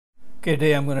Okay,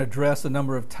 today I'm going to address a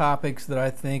number of topics that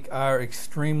I think are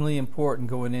extremely important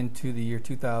going into the year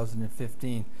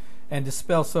 2015 and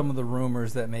dispel some of the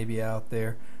rumors that may be out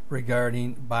there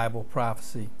regarding Bible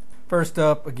prophecy. First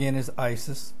up, again, is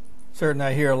ISIS. Certainly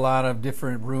I hear a lot of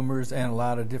different rumors and a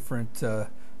lot of different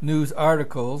news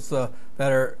articles that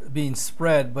are being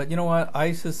spread, but you know what?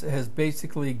 ISIS has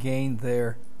basically gained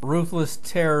their ruthless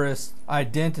terrorist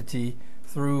identity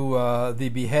through the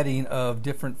beheading of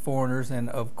different foreigners and,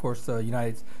 of course,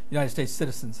 United States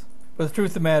citizens. But the truth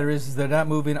of the matter is they're not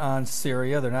moving on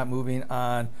Syria, they're not moving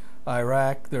on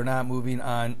Iraq, they're not moving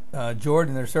on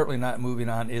Jordan, they're certainly not moving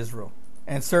on Israel.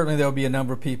 And certainly there will be a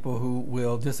number of people who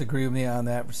will disagree with me on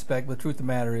that respect, but the truth of the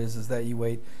matter is that you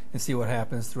wait and see what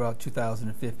happens throughout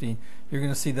 2015. You're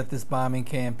going to see that this bombing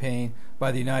campaign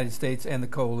by the United States and the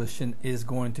coalition is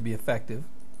going to be effective,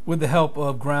 with the help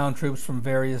of ground troops from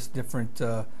various different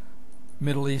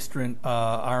Middle Eastern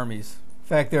armies. In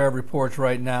fact, there are reports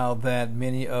right now that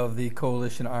many of the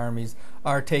coalition armies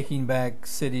are taking back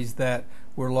cities that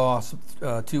were lost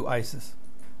to ISIS.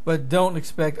 But don't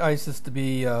expect ISIS to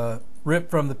be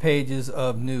ripped from the pages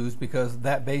of news, because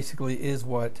that basically is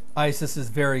what ISIS is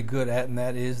very good at, and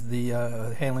that is the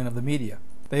handling of the media.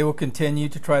 They will continue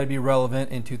to try to be relevant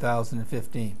in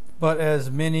 2015. But as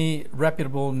many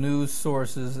reputable news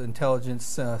sources, intelligence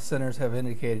centers have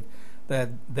indicated, that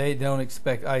they don't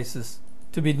expect ISIS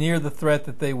to be near the threat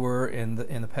that they were in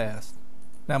the past.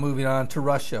 Now moving on to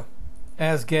Russia.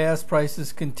 As gas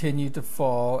prices continue to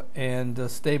fall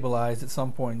and stabilize at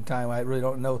some point in time, I really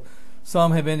don't know.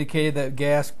 Some have indicated that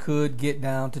gas could get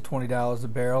down to $20 a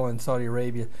barrel, and Saudi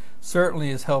Arabia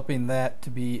certainly is helping that to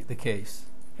be the case,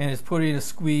 and is putting a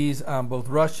squeeze on both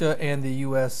Russia and the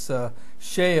U.S.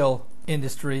 Shale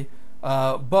industry.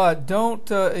 But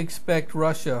don't expect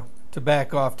Russia to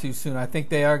back off too soon. I think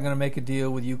they are going to make a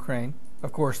deal with Ukraine,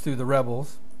 of course, through the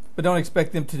rebels. But don't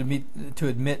expect them to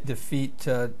admit defeat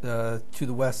to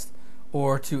the West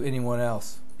or to anyone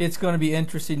else. It's going to be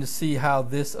interesting to see how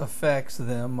this affects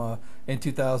them in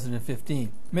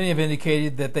 2015. Many have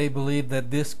indicated that they believe that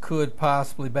this could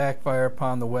possibly backfire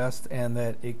upon the West, and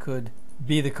that it could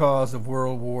be the cause of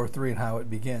World War III and how it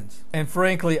begins. And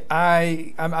frankly,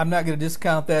 I'm not going to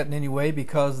discount that in any way,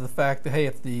 because of the fact that, hey,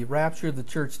 if the rapture of the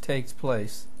church takes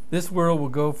place, this world will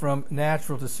go from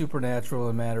natural to supernatural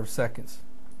in a matter of seconds.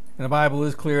 And the Bible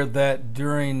is clear that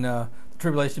during the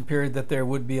tribulation period that there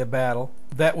would be a battle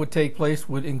that would take place,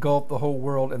 would engulf the whole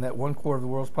world, and that 1/4 of the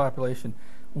world's population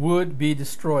would be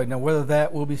destroyed. Now, whether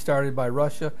that will be started by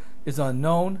Russia is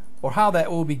unknown, or how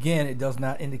that will begin, it does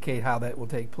not indicate how that will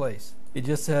take place. It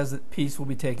just says that peace will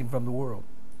be taken from the world.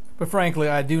 But frankly,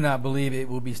 I do not believe it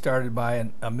will be started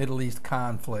by a Middle East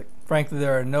conflict. Frankly,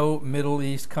 there are no Middle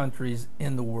East countries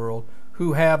in the world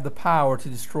who have the power to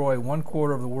destroy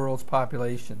 1/4 of the world's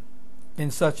population in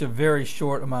such a very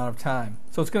short amount of time.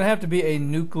 So it's going to have to be a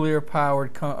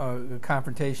nuclear-powered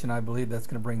confrontation, I believe, that's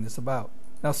going to bring this about.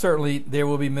 Now, certainly, there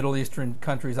will be Middle Eastern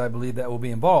countries, I believe, that will be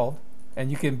involved.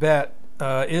 And you can bet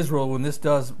Israel, when this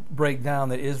does break down,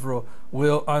 that Israel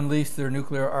will unleash their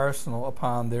nuclear arsenal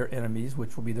upon their enemies,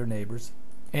 which will be their neighbors,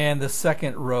 and the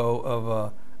second row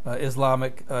of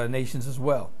Islamic nations as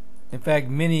well. In fact,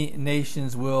 many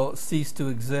nations will cease to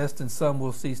exist, and some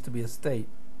will cease to be a state.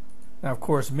 Now, of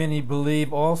course, many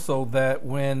believe also that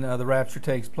when the rapture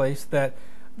takes place, that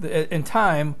in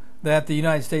time that the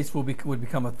United States would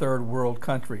become a third world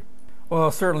country. Well,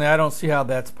 certainly I don't see how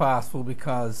that's possible,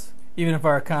 because even if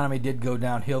our economy did go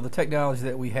downhill, the technology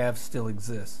that we have still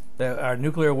exists. That our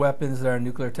nuclear weapons and our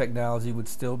nuclear technology would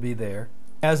still be there,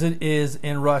 as it is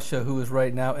in Russia, who is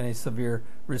right now in a severe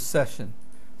recession.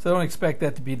 So I don't expect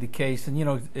that to be the case. And, you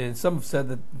know, and some have said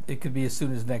that it could be as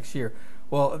soon as next year.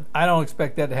 Well, I don't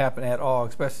expect that to happen at all,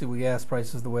 especially with gas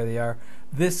prices the way they are.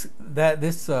 This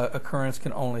occurrence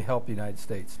can only help the United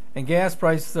States. And gas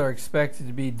prices are expected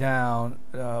to be down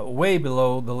way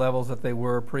below the levels that they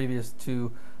were previous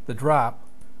to the drop,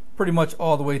 pretty much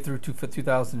all the way through to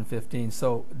 2015.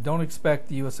 So don't expect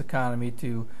the U.S. economy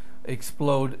to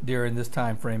explode during this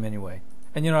time frame anyway.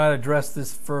 And, you know, I'd address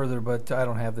this further, but I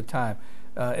don't have the time.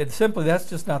 That's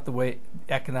just not the way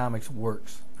economics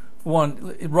works.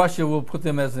 One, Russia, will put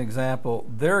them as an example.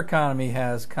 Their economy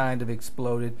has kind of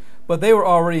exploded, but they were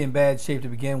already in bad shape to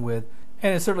begin with,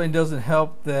 and it certainly doesn't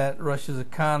help that Russia's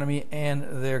economy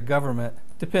and their government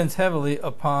depends heavily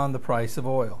upon the price of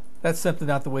oil. That's simply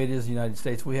not the way it is in the United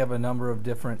States. We have a number of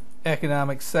different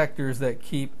economic sectors that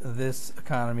keep this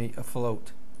economy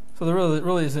afloat. So there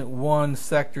really isn't one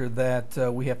sector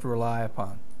that we have to rely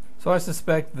upon. So I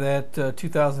suspect that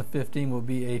 2015 will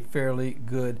be a fairly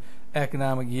good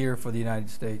economic year for the United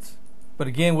States. But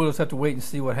again, we'll just have to wait and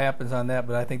see what happens on that,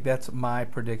 but I think that's my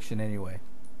prediction anyway.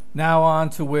 Now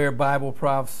on to where Bible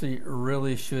prophecy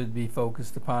really should be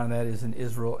focused upon, and that is in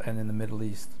Israel and in the Middle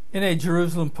East. In a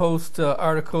Jerusalem Post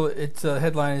article, its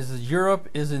headline is, Europe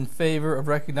is in favor of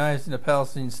recognizing a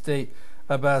Palestinian state,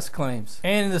 Abbas claims.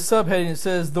 And in the subheading it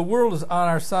says, the world is on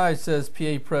our side, says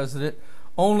PA President.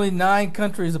 Only 9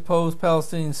 countries opposed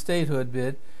Palestinian statehood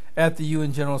bid at the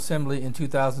UN General Assembly in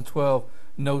 2012,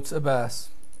 notes Abbas.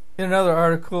 In another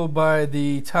article by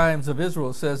the Times of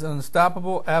Israel, it says, an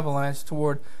unstoppable avalanche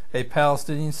toward a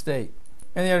Palestinian state.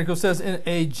 And the article says,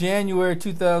 in January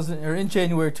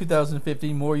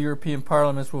 2015, more European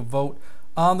parliaments will vote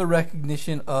on the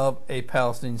recognition of a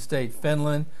Palestinian state.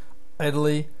 Finland,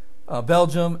 Italy,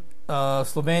 Belgium,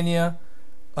 Slovenia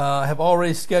have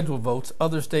already scheduled votes.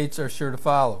 Other states are sure to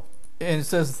follow. And it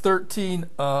says 13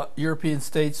 European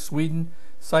states, Sweden,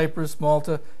 Cyprus,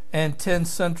 Malta, and 10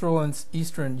 Central and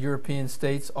Eastern European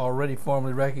states already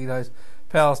formally recognize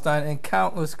Palestine, and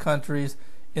countless countries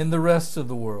in the rest of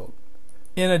the world.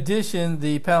 In addition,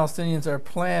 the Palestinians are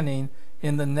planning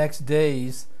in the next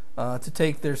days to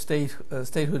take their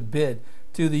statehood bid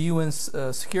to the UN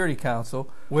Security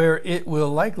Council, where it will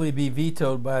likely be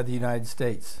vetoed by the United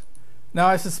States. Now,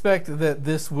 I suspect that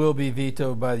this will be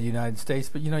vetoed by the United States,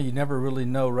 but you never really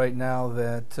know right now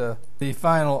that the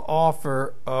final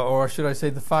offer, or should I say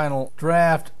the final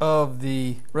draft of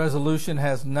the resolution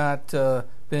has not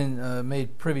been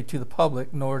made privy to the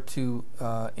public nor to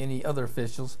any other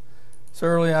officials. So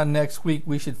early on next week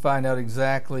we should find out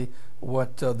exactly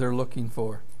what they're looking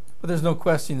for. But there's no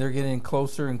question they're getting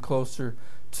closer and closer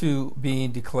to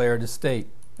being declared a state.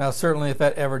 Now certainly if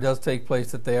that ever does take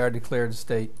place, that they are declared a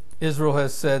state, Israel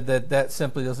has said that that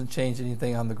simply doesn't change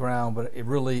anything on the ground, but it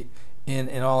really, in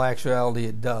all actuality,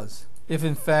 it does. If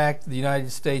in fact the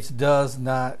United States does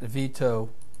not veto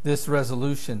this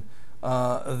resolution,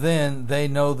 then they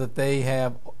know that they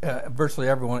have virtually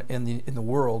everyone in the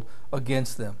world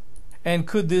against them. And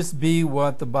could this be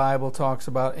what the Bible talks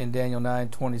about in Daniel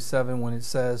 9:27, when it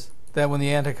says that when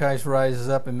the Antichrist rises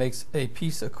up and makes a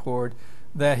peace accord,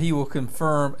 that he will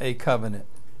confirm a covenant?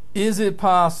 Is it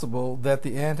possible that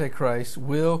the Antichrist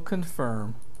will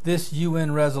confirm this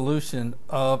UN resolution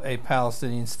of a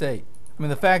Palestinian state? I mean,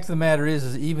 the fact of the matter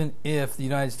is even if the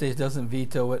United States doesn't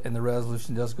veto it and the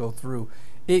resolution does go through,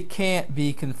 it can't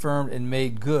be confirmed and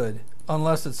made good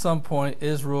unless at some point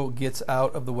Israel gets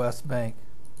out of the West Bank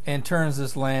and turns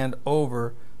this land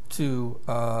over to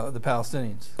the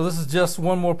Palestinians. So this is just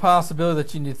one more possibility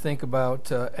that you need to think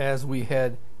about as we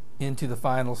head into the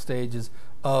final stages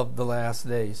of the last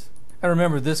days. And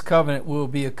remember, this covenant will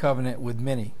be a covenant with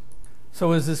many.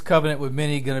 So is this covenant with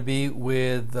many going to be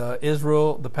with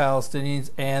Israel, the Palestinians,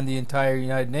 and the entire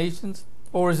United Nations?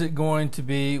 Or is it going to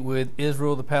be with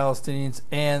Israel, the Palestinians,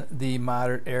 and the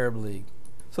moderate Arab League?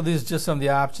 So these are just some of the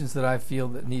options that I feel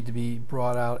that need to be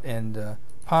brought out and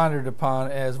pondered upon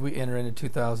as we enter into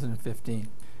 2015.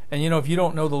 And if you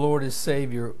don't know the Lord as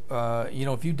Savior,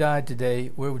 if you died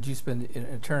today, where would you spend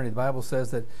eternity? The Bible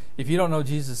says that if you don't know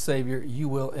Jesus as Savior, you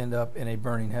will end up in a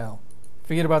burning hell.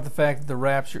 Forget about the fact that the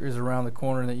rapture is around the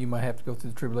corner and that you might have to go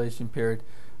through the tribulation period.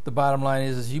 The bottom line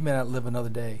is you may not live another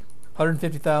day.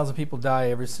 150,000 people die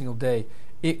every single day.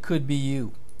 It could be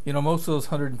you. Most of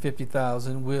those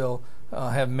 150,000 will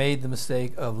have made the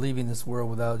mistake of leaving this world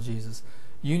without Jesus.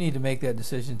 You need to make that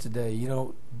decision today.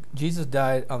 Jesus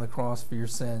died on the cross for your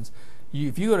sins.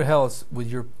 If you go to hell, it's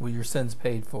with your sins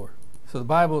paid for. So the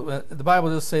Bible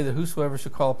does say that whosoever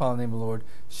shall call upon the name of the Lord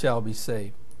shall be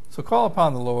saved. So call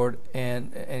upon the Lord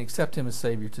and accept Him as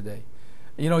Savior today.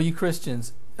 You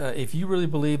Christians, if you really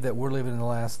believe that we're living in the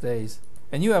last days,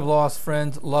 and you have lost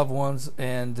friends, loved ones,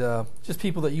 and just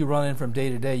people that you run in from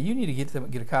day to day, you need to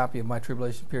get a copy of my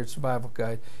Tribulation Period Survival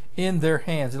Guide in their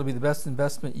hands. It'll be the best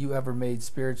investment you ever made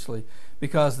spiritually,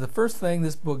 because the first thing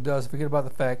this book does, forget about the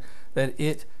fact that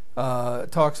it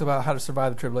talks about how to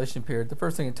survive the tribulation period. The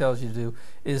first thing it tells you to do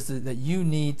is that you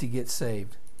need to get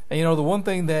saved. And the one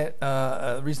thing that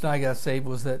the reason I got saved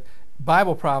was that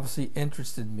Bible prophecy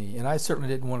interested me, and I certainly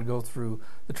didn't want to go through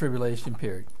the tribulation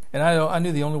period. And I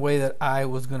knew the only way that I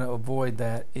was going to avoid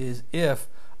that is if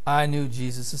I knew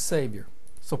Jesus as Savior.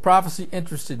 So prophecy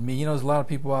interested me. There's a lot of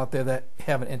people out there that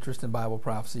have an interest in Bible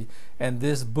prophecy, and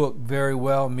this book very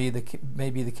well may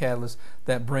be the catalyst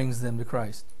that brings them to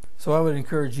Christ. So I would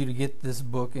encourage you to get this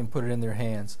book and put it in their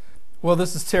hands. Well,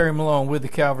 this is Terry Malone with the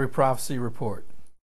Calvary Prophecy Report.